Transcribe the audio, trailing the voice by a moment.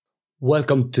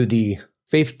Welcome to the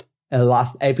fifth and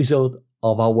last episode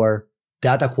of our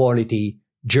Data Quality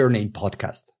Journey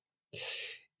podcast.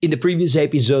 In the previous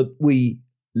episode, we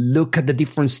look at the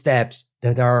different steps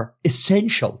that are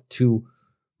essential to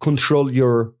control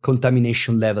your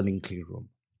contamination level in Cleanroom.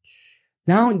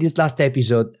 Now, in this last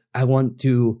episode, I want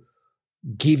to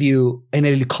give you an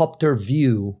helicopter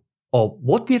view of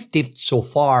what we have did so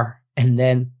far and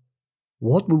then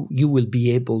what you will be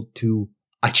able to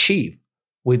achieve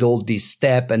with all this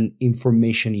step and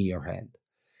information in your hand.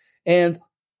 And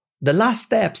the last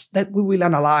steps that we will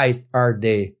analyze are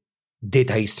the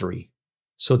data history.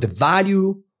 So the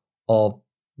value of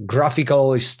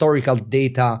graphical historical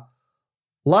data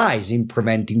lies in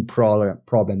preventing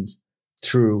problems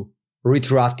through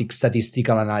retroactive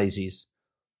statistical analysis,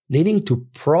 leading to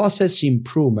process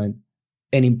improvement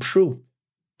and improved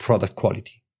product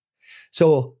quality.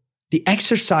 So the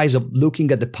exercise of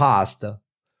looking at the past,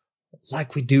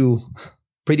 like we do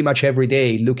pretty much every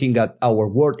day, looking at our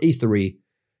work history,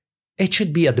 it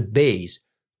should be at the base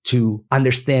to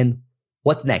understand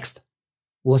what's next.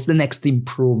 What's the next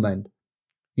improvement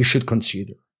you should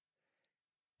consider?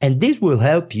 And this will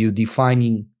help you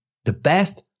defining the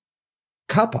best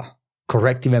CAPA,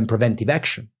 corrective and preventive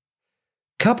action.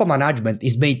 CAPA management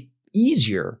is made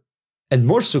easier and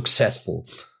more successful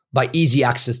by easy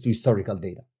access to historical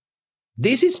data.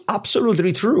 This is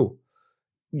absolutely true.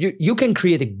 You can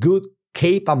create a good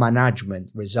CAPA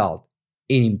management result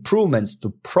in improvements to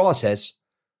process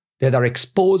that are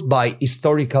exposed by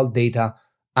historical data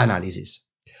analysis.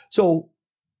 So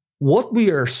what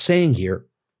we are saying here,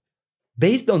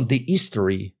 based on the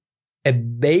history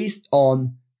and based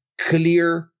on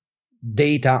clear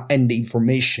data and the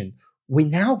information, we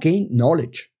now gain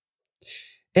knowledge.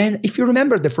 And if you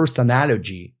remember the first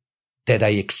analogy that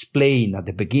I explained at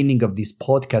the beginning of this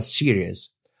podcast series,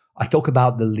 I talk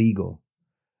about the Lego,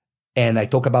 and I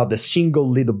talk about the single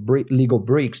little Lego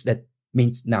bricks that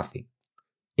means nothing.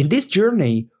 In this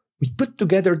journey, we put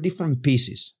together different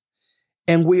pieces,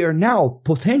 and we have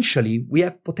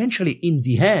potentially in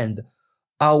the hand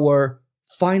our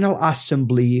final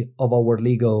assembly of our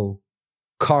Lego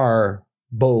car,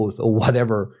 boat, or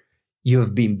whatever you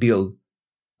have been built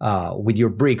with your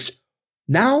bricks.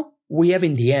 Now we have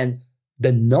in the end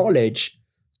the knowledge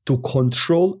to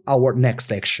control our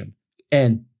next action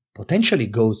and potentially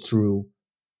go through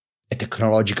a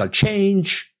technological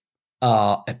change,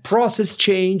 a process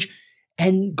change,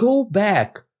 and go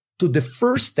back to the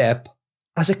first step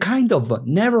as a kind of a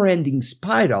never-ending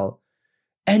spiral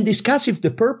and discuss if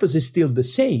the purpose is still the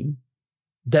same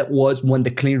that was when the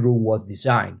Cleanroom was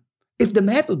designed. If the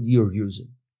method you're using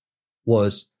are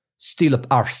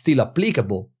still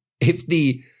applicable, if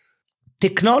the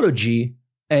technology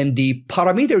and the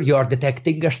parameter you are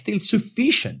detecting are still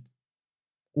sufficient,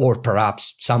 or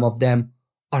perhaps some of them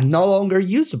are no longer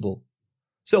usable.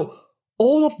 So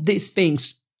all of these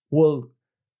things will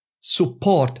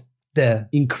support the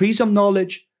increase of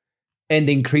knowledge and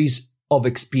the increase of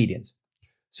experience.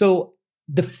 So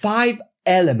the 5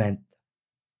 elements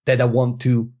that I want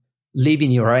to leave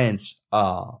in your hands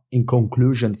in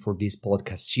conclusion for this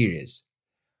podcast series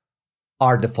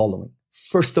are the following.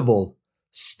 First of all,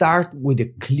 start with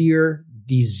a clear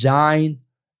design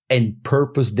and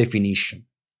purpose definition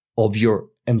of your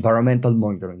environmental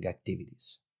monitoring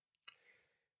activities.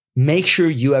 Make sure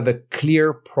you have a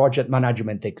clear project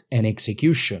management and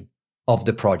execution of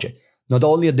the project, not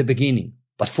only at the beginning,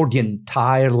 but for the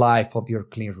entire life of your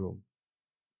Cleanroom.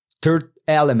 Third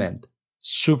element,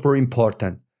 super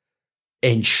important,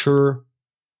 ensure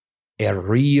a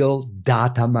real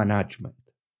data management.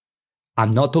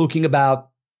 I'm not talking about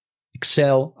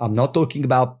Excel. I'm not talking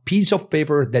about piece of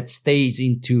paper that stays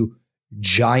into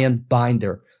giant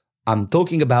binder. I'm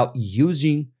talking about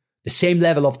using the same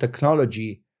level of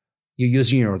technology you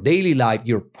use in your daily life,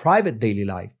 your private daily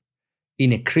life,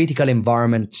 in a critical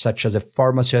environment such as a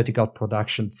pharmaceutical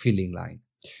production filling line.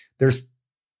 There's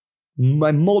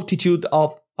a multitude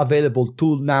of available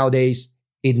tools nowadays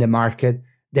in the market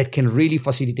that can really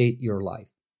facilitate your life.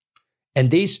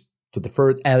 And this, to the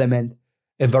third element,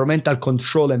 environmental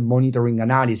control and monitoring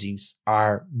analyses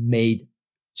are made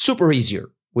super easier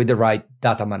with the right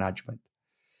data management.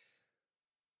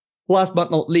 Last but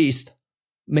not least,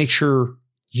 make sure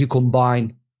you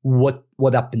combine what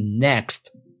happened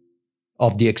next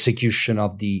of the execution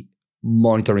of the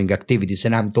monitoring activities.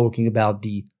 And I'm talking about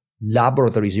the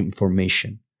laboratory's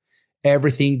information.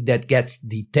 Everything that gets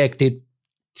detected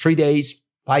 3 days,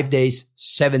 5 days,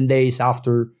 7 days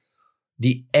after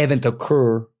the event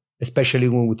occur, especially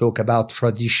when we talk about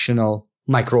traditional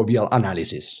microbial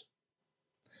analysis.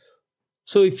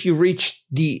 So if you reach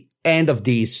the end of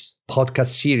this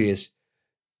podcast series,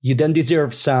 you then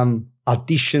deserve some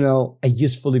additional and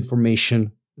useful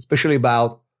information, especially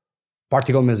about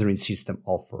particle measuring system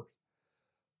offers.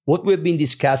 What we've been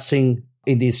discussing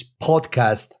in this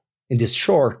podcast, in this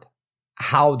short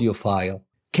audio file,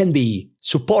 can be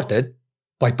supported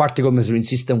by particle measuring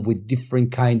system with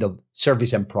different kind of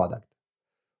service and product.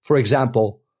 For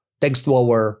example, thanks to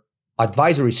our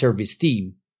advisory service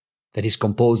team that is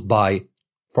composed by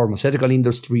pharmaceutical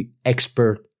industry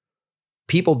expert,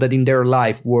 people that in their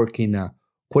life work in a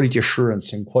quality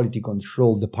assurance and quality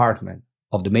control department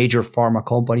of the major pharma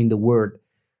company in the world,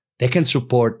 they can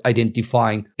support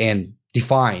identifying and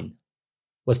define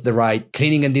what's the right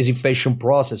cleaning and disinfection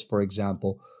process, for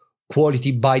example,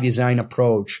 quality by design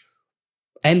approach,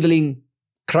 handling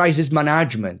crisis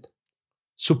management,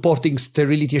 supporting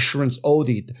sterility assurance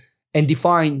audit, and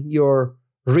define your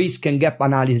risk and gap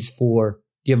analysis for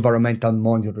the environmental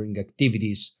monitoring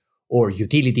activities or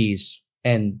utilities,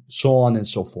 and so on and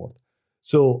so forth.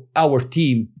 So our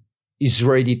team is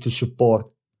ready to support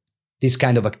this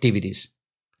kind of activities.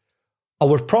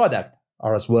 Our product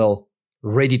are as well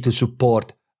ready to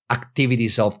support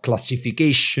activities of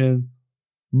classification,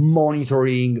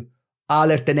 monitoring,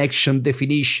 alert and action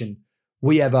definition.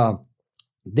 We have a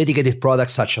dedicated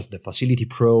product such as the Facility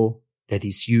Pro that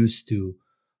is used to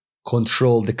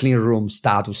control the clean room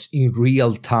status in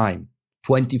real time,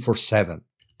 24/7.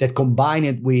 That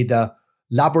combined with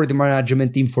laboratory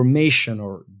management information,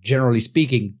 or generally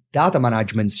speaking, data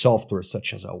management software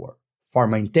such as our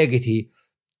Pharma Integrity,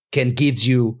 can give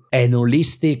you an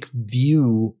holistic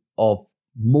view of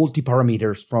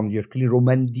multi-parameters from your clean room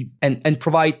and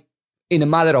provide in a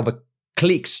matter of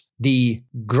clicks the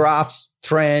graphs,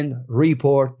 trend,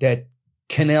 report that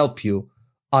can help you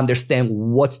understand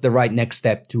what's the right next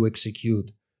step to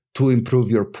execute to improve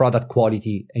your product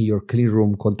quality and your clean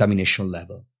room contamination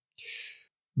level.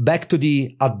 Back to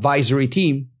the advisory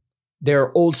team,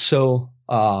 they're also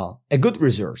a good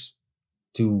resource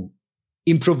to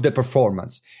improve the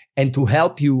performance and to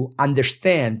help you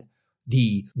understand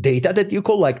the data that you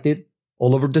collected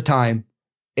all over the time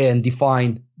and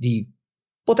define the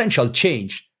potential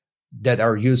change that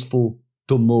are useful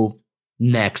to move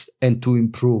next and to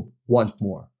improve once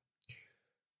more.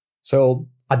 So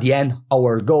at the end,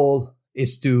 our goal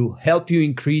is to help you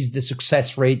increase the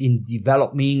success rate in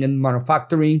developing and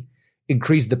manufacturing,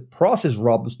 increase the process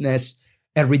robustness,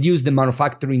 and reduce the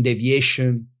manufacturing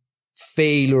deviation,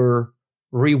 failure,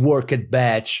 reworked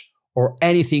batch, or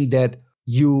anything that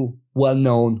you well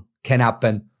known can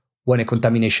happen when a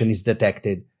contamination is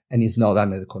detected and is not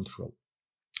under control.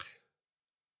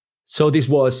 So this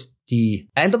was the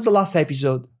end of the last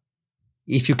episode.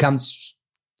 If you come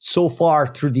so far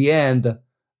through the end,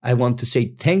 I want to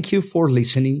say thank you for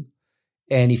listening.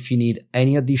 And if you need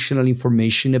any additional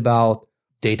information about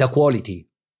data quality,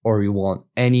 or you want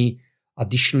any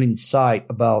additional insight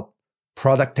about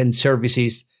product and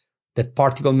services that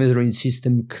particle measuring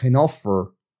system can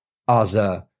offer as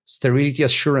a sterility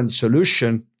assurance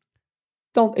solution,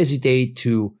 don't hesitate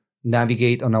to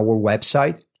navigate on our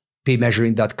website,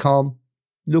 pmeasuring.com,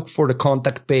 look for the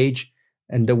contact page,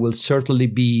 and there will certainly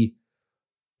be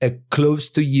a close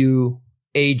to you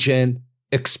agent,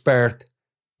 expert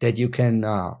that you can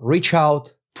reach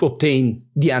out to obtain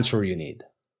the answer you need.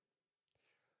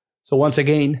 So once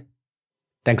again,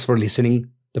 thanks for listening to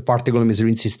the Particle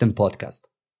Measuring System podcast.